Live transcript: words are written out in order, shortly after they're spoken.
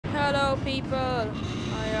Hello people,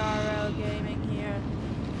 IRL Gaming here,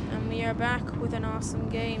 and we are back with an awesome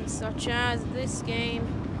game such as this game.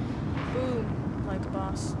 Boom, like a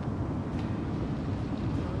boss.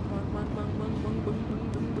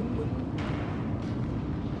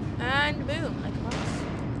 And boom, like a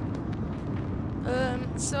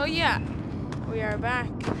boss. So yeah, we are back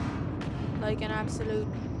like an absolute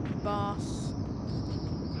boss.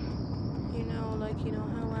 You know how I do, you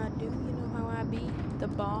know how I be, the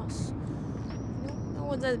boss. No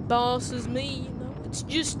one's as boss as me, you know. It's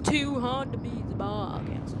just too hard to be the boss, I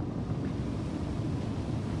guess.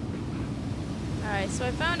 Alright, so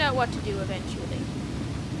I found out what to do eventually.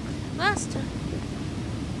 Last time.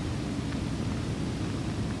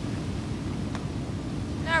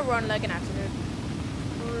 Now run like an absolute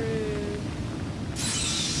rude.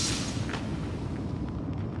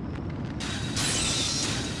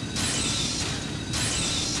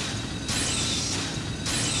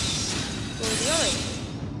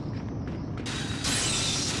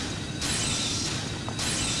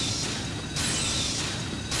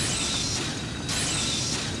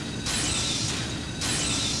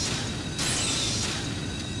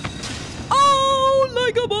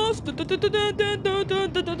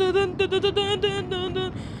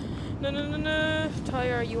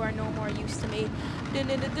 Tyre, you are no more use to me.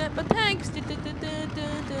 But thanks.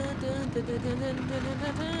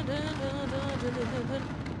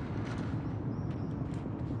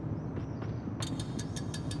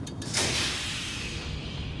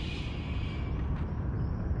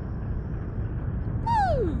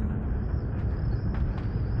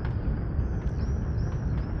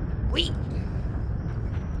 Wee.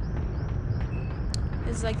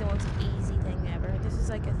 This is like the most easy thing ever. This is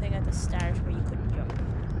like a thing at the start where you couldn't jump.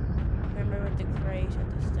 Remember with the crate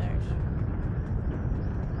at the start?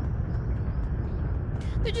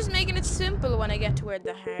 They're just making it simple when I get to where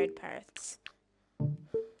the hard parts.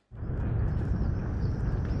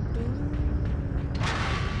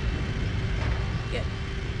 Yeah.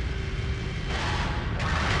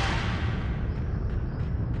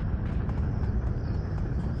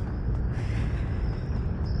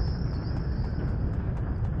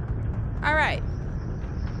 Alright.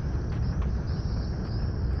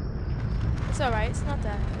 It's alright, it's not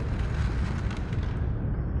that hard.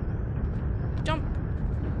 Jump!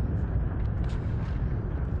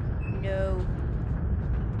 No.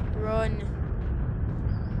 Run.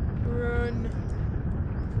 Run.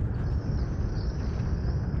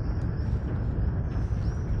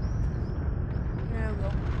 Now go.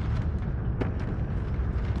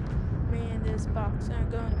 Me and this box are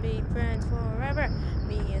gonna be friends forever.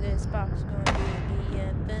 Me and this box gonna be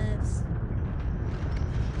BFFs.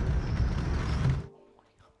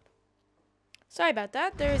 Sorry about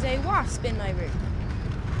that. There's a wasp in my room.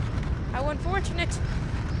 How unfortunate.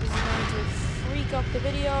 This is going to freak up the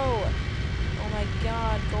video. Oh my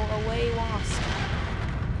god, go away, wasp.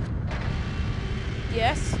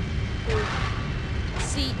 Yes. Ooh.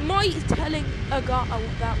 See, my telling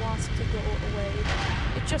that wasp to go away,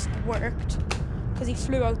 it just worked. Because he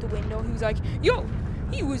flew out the window. He was like, yo!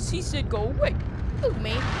 He said go away. Look,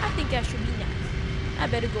 man, I think I should be nice. I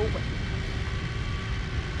better go away.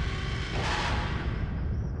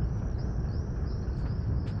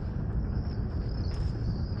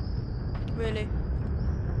 Really?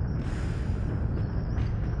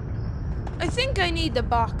 I think I need the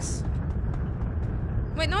box.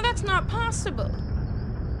 Wait, no, that's not possible.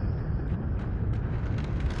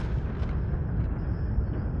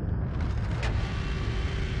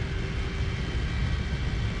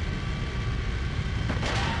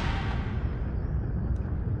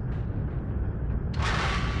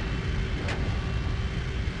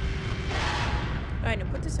 Alright,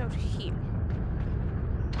 now put this out here.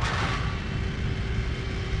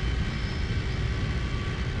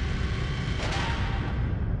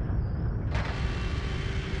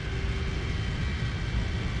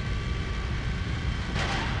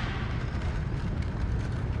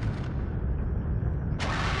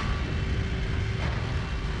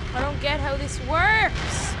 I don't get how this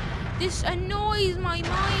works. This annoys my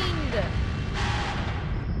mind.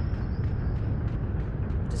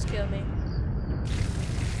 Just kill me.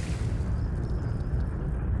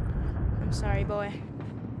 I'm sorry, boy.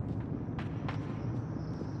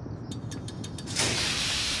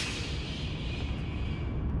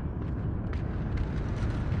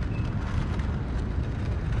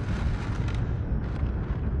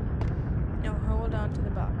 No, hold on to the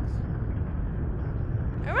box.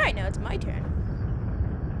 Alright, now it's my turn.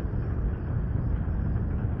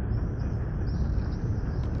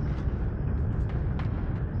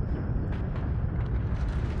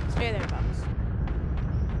 Stay there, box.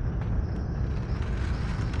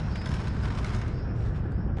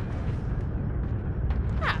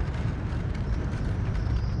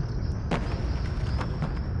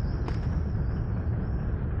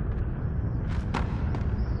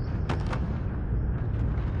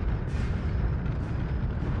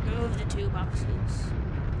 of the 2 boxes.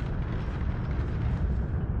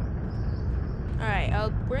 Alright, I'll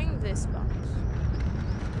bring this box.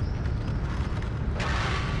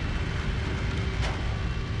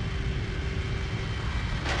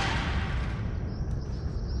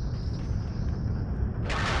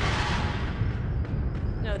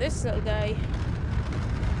 No, this little guy.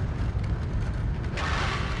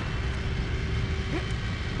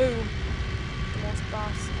 Boom. The most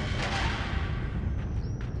boss ever.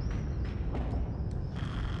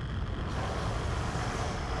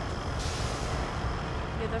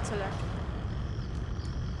 Yeah, that's electric.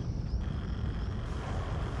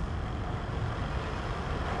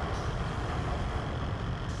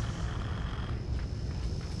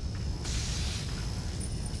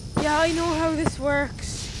 Yeah, I know how this works.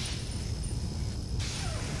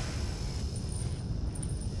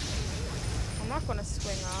 I'm not gonna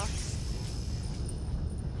swing off.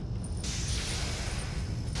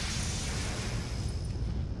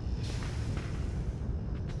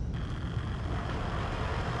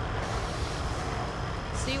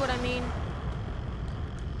 See what I mean?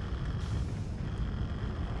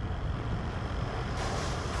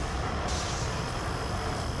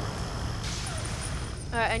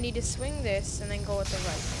 I need to swing this and then go with the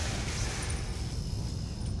right.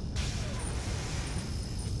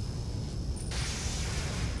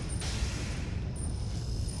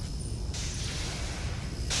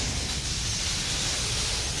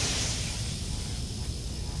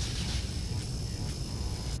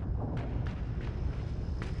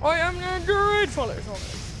 I am the druid followers on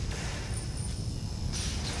it.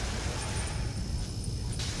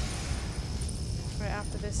 Right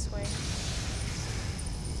after this swing.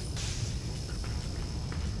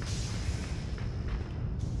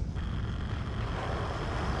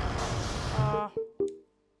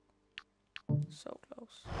 So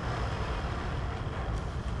close.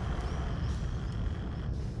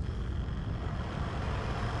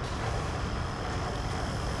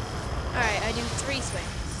 Alright, I do 3 swings.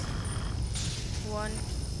 1, 2,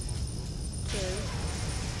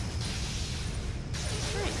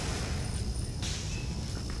 3.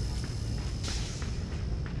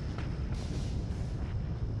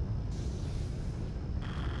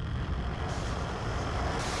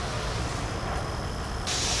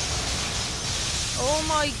 Oh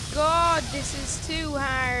my god, this is too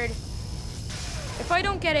hard. If I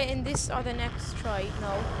don't get it in this or the next try,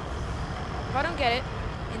 no. If I don't get it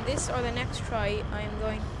in this or the next try, I am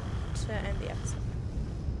going to end the episode.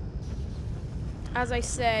 As I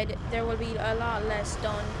said, there will be a lot less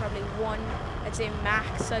done, probably 1, I'd say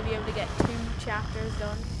max, I'll be able to get 2 chapters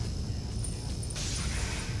done.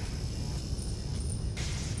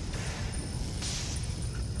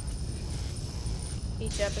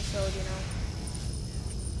 Each episode, you know.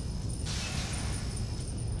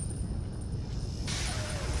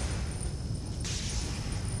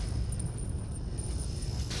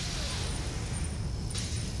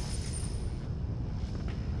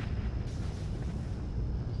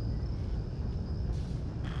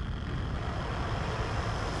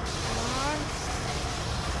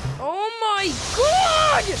 My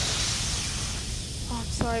god! Oh, I'm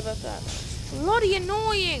sorry about that. That's bloody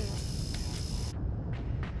annoying.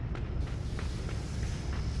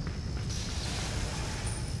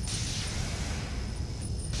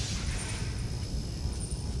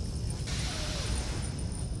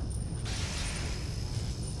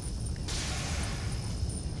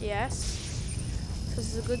 Yes.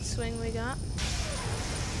 This is a good swing we got.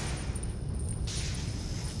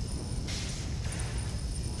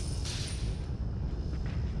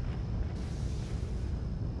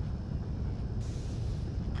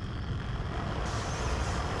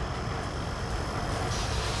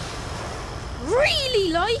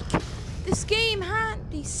 Really, like? This game can't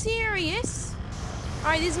be serious.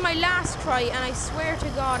 Alright, this is my last try, and I swear to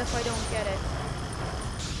God if I don't get it.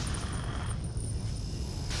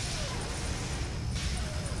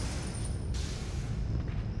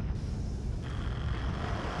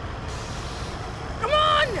 Come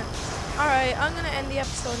on! Alright, I'm gonna end the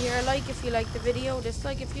episode here. Like if you liked the video,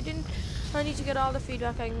 dislike if you didn't. I need to get all the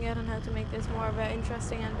feedback I can get on how to make this more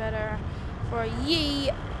interesting and better for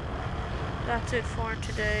ye. That's it for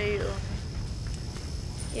today.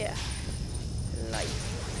 Yeah. Like,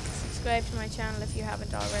 subscribe to my channel if you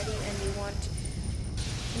haven't already and you want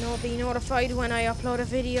to be notified when I upload a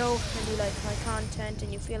video and you like my content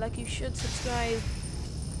and you feel like you should subscribe.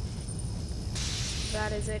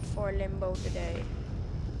 That is it for Limbo today.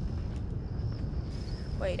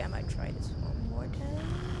 Wait, I might try this one more time.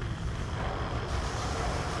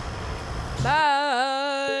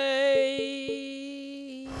 Bye!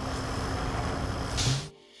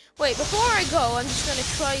 Wait, before I go, I'm just gonna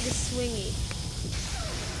try the swingy.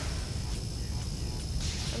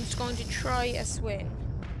 I'm just going to try a swing.